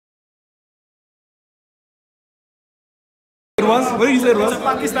What did you say it was?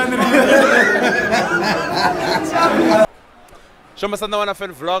 Pakistan. Show my Sundowns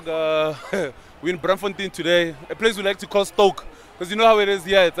fan vlog. We're in Braamfontein today, a place we like to call Stoke, because you know how it is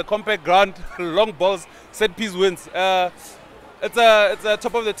here. It's a compact ground, long balls, set piece wins. It's a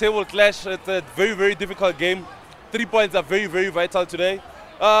top of the table clash. It's a very, very difficult game. 3 points are very, very vital today.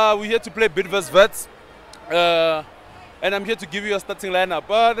 We're here to play Bidvest Wits. And I'm here to give you a starting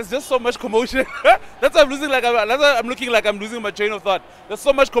lineup. There's just so much commotion. That's why I'm losing. That's why I'm looking like I'm losing my train of thought. There's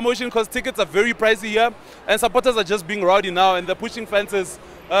so much commotion because tickets are very pricey here, and supporters are just being rowdy now, and they're pushing fences.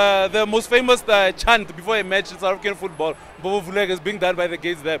 The most famous chant before a match in South African football, Bobo Vuleg, is being done by the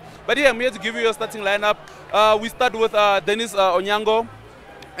gates there. But yeah, I'm here to give you a starting lineup. We start with Dennis Onyango,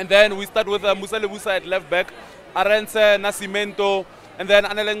 and then we start with Musa Lebusa at left back, Arendse Nascimento, and then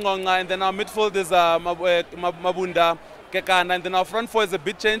Anele Ngonga, and then our midfield is Mabunda Kekana, and then our front four is a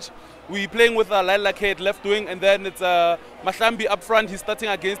bit change. We're playing with Laila K at left wing, and then it's Mahlambi up front. He's starting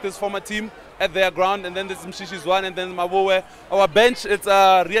against his former team at their ground, and then there's Mshishi's one, and then Mabowe. Our bench, it's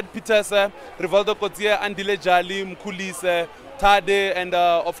Riyad Peters, Rivaldo Kotier, Andile Jali, Mkulise, Tade, and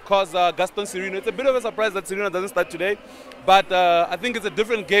of course Gaston Sirino. It's a bit of a surprise that Sirino doesn't start today, but I think it's a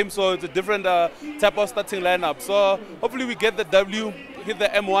different game, so it's a different type of starting lineup. So hopefully we get the W, hit the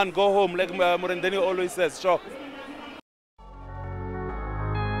M1, go home, like Morendeni always says. Sure.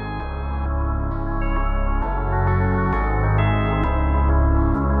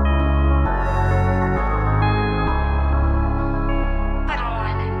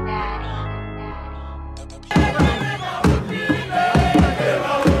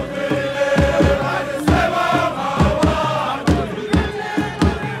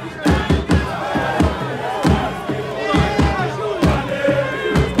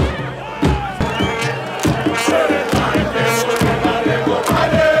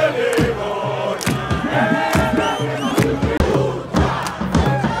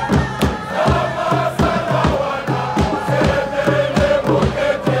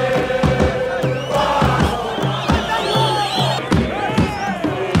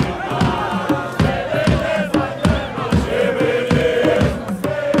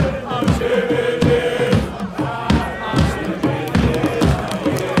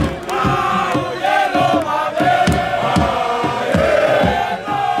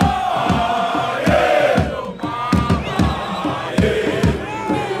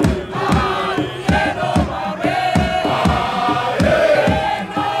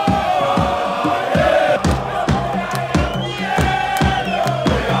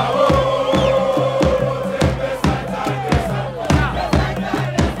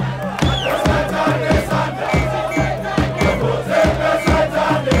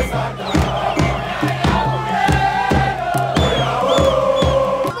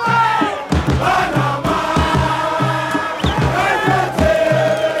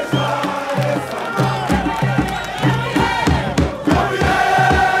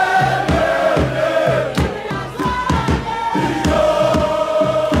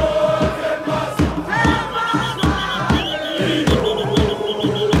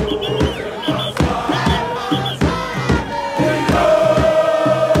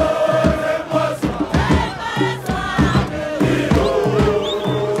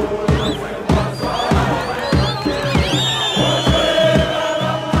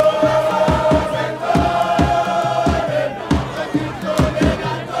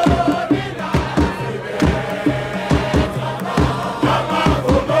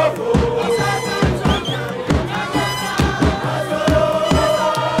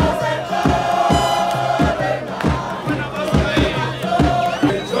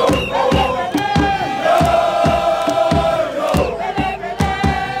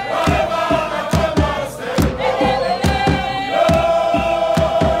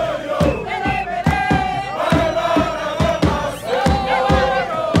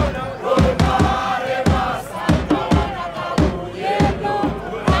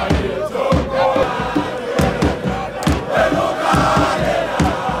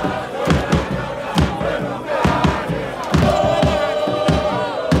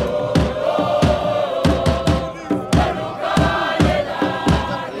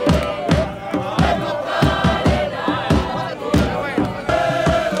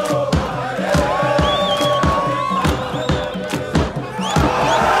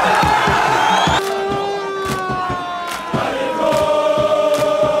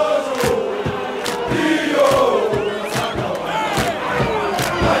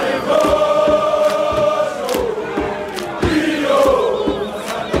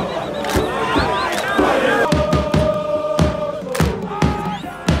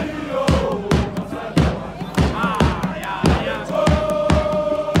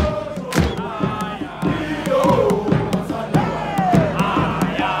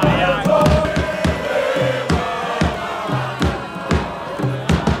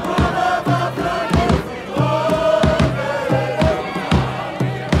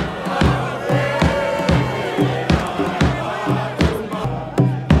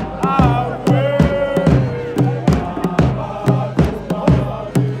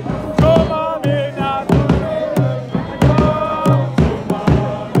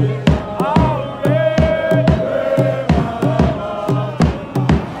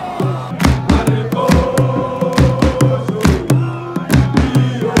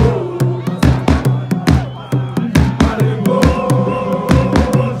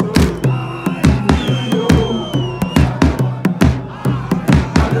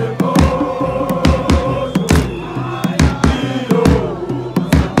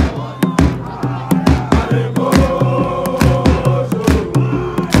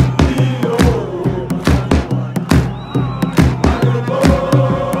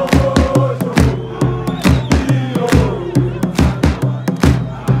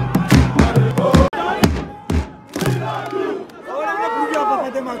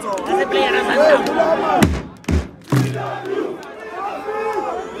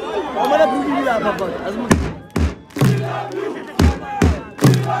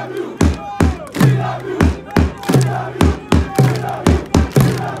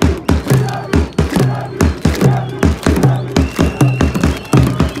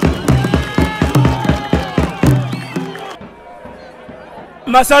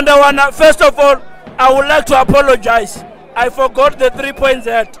 Masandawana, first of all, I would like to apologize. I forgot the 3 points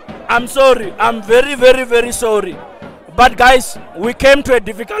that. I'm sorry. I'm very, very, very sorry. But guys, we came to a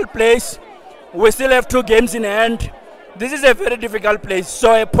difficult place. We still have 2 games in hand. This is a very difficult place,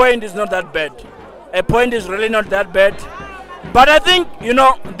 so a point is not that bad. A point is really not that bad. But I think, you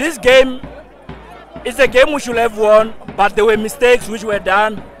know, this game is a game we should have won, but there were mistakes which were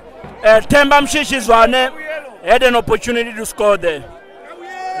done. Themba Mshishizwane had an opportunity to score there.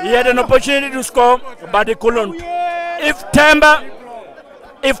 He had an opportunity to score, but he couldn't. If Themba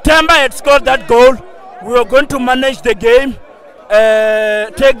had scored that goal, we were going to manage the game,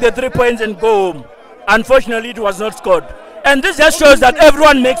 take the 3 points and go home. Unfortunately, it was not scored. And this just shows that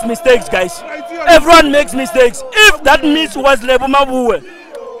everyone makes mistakes, guys. Everyone makes mistakes. If that miss was Lebumabuwe,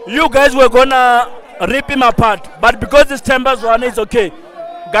 you guys were gonna rip him apart. But because this Themba's one is okay,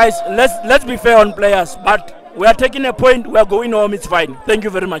 guys, let's be fair on players. But we are taking a point, we are going home, it's fine. Thank you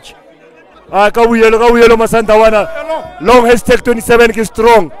very much. Kawuyelo Masandawana. Long hashtag 27 is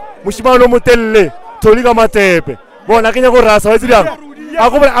strong. Mushimano Mutelle, Toliga Matepe. Bona Kenya go rasa, what's it?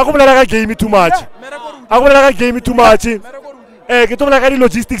 Ako game too much. Ako game too much. Get over like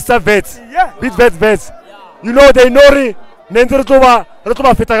logistics of vets. Bidvest. You know they know Nentrova,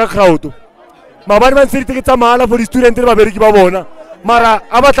 Rotoma Fetaka crowd. Mabarman City gets a mala for the student in Baberi Babona. Mara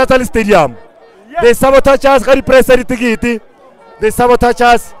Abatata Stadium. They sabotage us, Harry Pressure Tigiti. They sabotage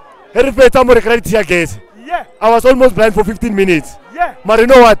us. Harry Fetamore Criteria case. I was almost blind for 15 minutes. But you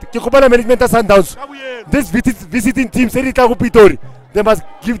know what? Kikopana management as Sundowns. This visiting team, Serita Pitori, they must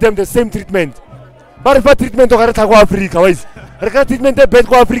give them the same treatment. But if a treatment of Africa, wise. Treatment of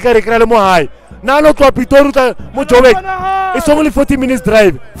Africa, Recalamo High. Nano to Pitoruta Mojovek. It's only 40 minutes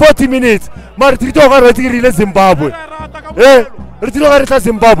drive. 40 minutes. Martito Reti Zimbabwe. Retiro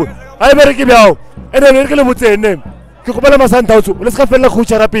Zimbabwe. I better give out. And then we're going to name. Kikopana Sundowns. Let's go for the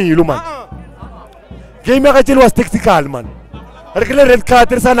Kucharapi, Luman. Game was tactical, man. Red card,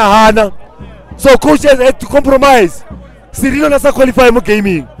 there's an Hana. So coaches had to compromise. Cyril has to qualify for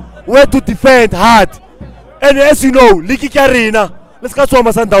gaming. We had to defend hard. And as you know, Liki Karina, let's go to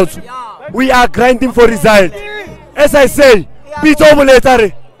Sundowns. We are grinding for results. As I say,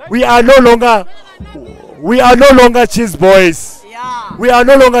 we are no longer cheese boys. We are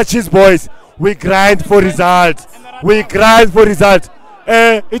no longer cheese boys. We grind for results. We grind for results.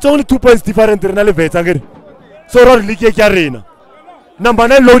 It's only 2 points different in the so Liki Karina. Number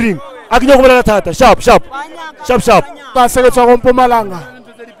 9 loading. Sharp.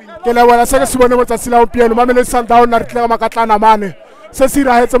 Mamelodi Sundowns na ritlela makatlana mane. Se se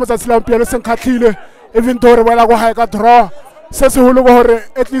ra hetse motsatsila mpielo se nkhatlile even though re wela go high ka draw. Se se holo go hore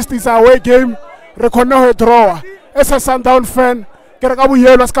at least is away game re khona ho draw. As a Sundowns fan ke re ka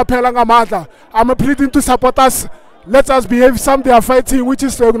boyelo ska phela nga matla. I'm pleading to support us. Let us behave. Some they are fighting, which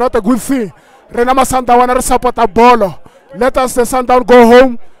is not a good thing. Rena ma Sundowns re support a ball. Let us the Sundowns go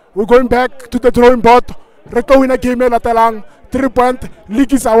home. We're going back to the drawing board. Re tlo win a game la telang. 3 point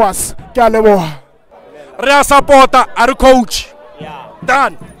league is ours. Ke a leboha. Re supporter our coach.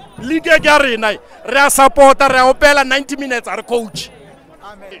 Done. League ya rena. Re supporter re opela 90 minutes our coach.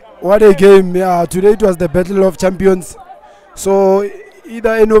 What a game. Yeah, today it was the battle of champions. So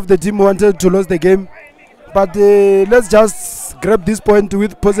either any of the team wanted to lose the game. But let's just grab this point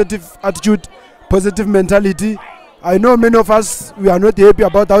with positive attitude, positive mentality. I know many of us, we are not happy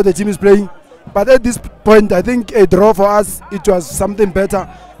about how the team is playing. But at this point, I think a draw for us, it was something better.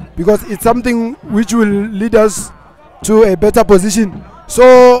 Because it's something which will lead us to a better position.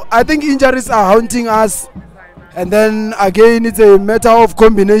 So I think injuries are haunting us. And then again, it's a matter of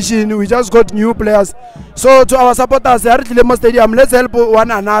combination. We just got new players. So to our supporters, at Lemo Stadium, let's help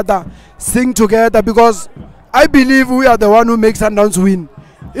one another, sing together. Because I believe we are the one who makes Sundowns win.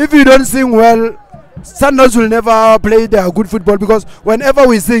 If you don't sing well, Sundowns will never play their good football, because whenever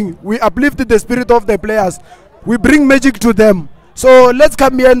we sing, we uplift the spirit of the players. We bring magic to them. So let's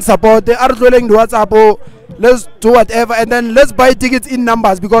come here and support. They are doing the WhatsApp. Let's do whatever, and then let's buy tickets in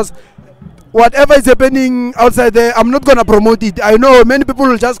numbers, because whatever is happening outside there, I'm not gonna promote it. I know many people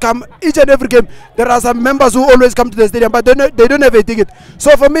will just come each and every game. There are some members who always come to the stadium, but they don't have a ticket.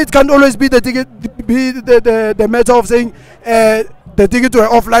 So for me, it can't always be the ticket, be the matter of saying the ticket were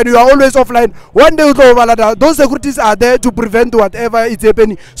offline. You are always offline. One day those securities are there to prevent whatever is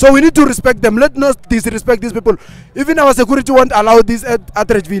happening. So we need to respect them. Let's not disrespect these people. Even our security won't allow this at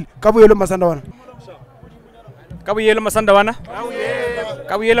Ridgeville. Kabuyelo Masandawana. Kabuyelo Masandawana.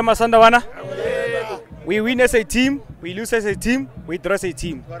 Kabuyelo Masandawana. We win as a team, we lose as a team, we draw as a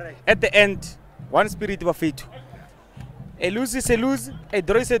team. At the end, one spirit of fate. A lose is a lose, a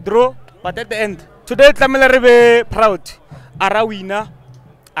draw is a draw, but at the end, today Tlamela be proud. Ara winner,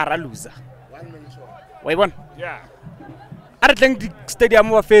 ara loser. Why one? Yeah. Ara tlang di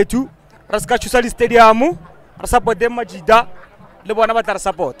stadium wa fetu, raska chusa di stadium, support dem majida, le bona ba tla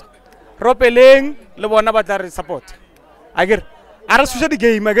support. Ropeleng, le bona ba tla support. Ager, ara chusa di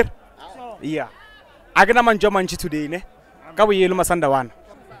game ager. Yeah. Agana manjo manchi today ne. Kabuyelo Masandawana.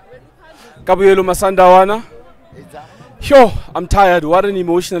 Kabuyelo Masandawana. Yo, I'm tired. What an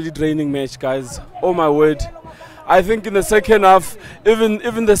emotionally draining match, guys. Oh my word. I think in the second half,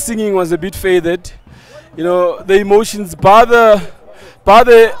 even the singing was a bit faded. You know, the emotions, bar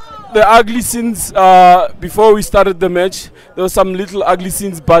the ugly scenes before we started the match. There were some little ugly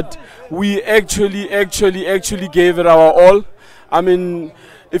scenes, but we actually gave it our all. I mean,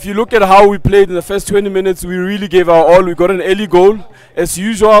 if you look at how we played in the first 20 minutes, we really gave our all. We got an early goal, as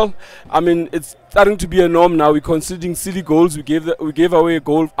usual. I mean, it's starting to be a norm now. We're conceding silly goals. We gave away a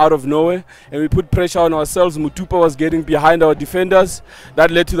goal out of nowhere, and we put pressure on ourselves. Mutupa was getting behind our defenders.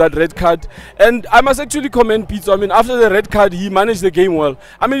 That led to that red card. And I must actually commend Pizzo. I mean, after the red card, he managed the game well.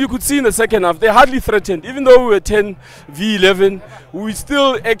 I mean, you could see in the second half, they hardly threatened. Even though we were 10 v 11, we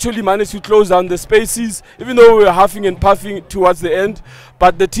still actually managed to close down the spaces, even though we were huffing and puffing towards the end.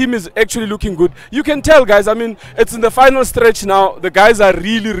 But the team is actually looking good. You can tell, guys, I mean, it's in the final stretch now. The guys are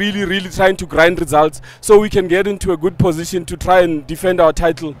really trying to grind results so we can get into a good position to try and defend our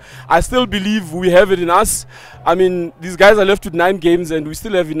title. I still believe we have it in us. I mean, these guys are left with 9 games and we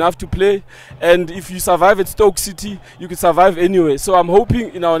still have enough to play. And if you survive at Stoke City, you can survive anyway. So I'm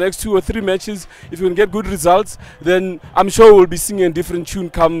hoping in our next 2 or 3 matches, if we can get good results, then I'm sure we'll be singing a different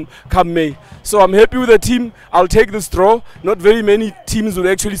tune come May. So I'm happy with the team. I'll take this draw. Not very many teams would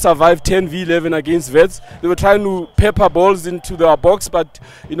actually survive 10 v 11 against Wits. They were trying to pepper balls into the box, but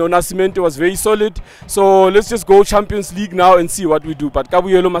you know, Nascimento was very solid. So let's just go Champions League now and see what we do. But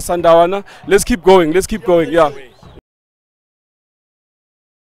Kabuyelo Masandawana, let's keep going. Yeah.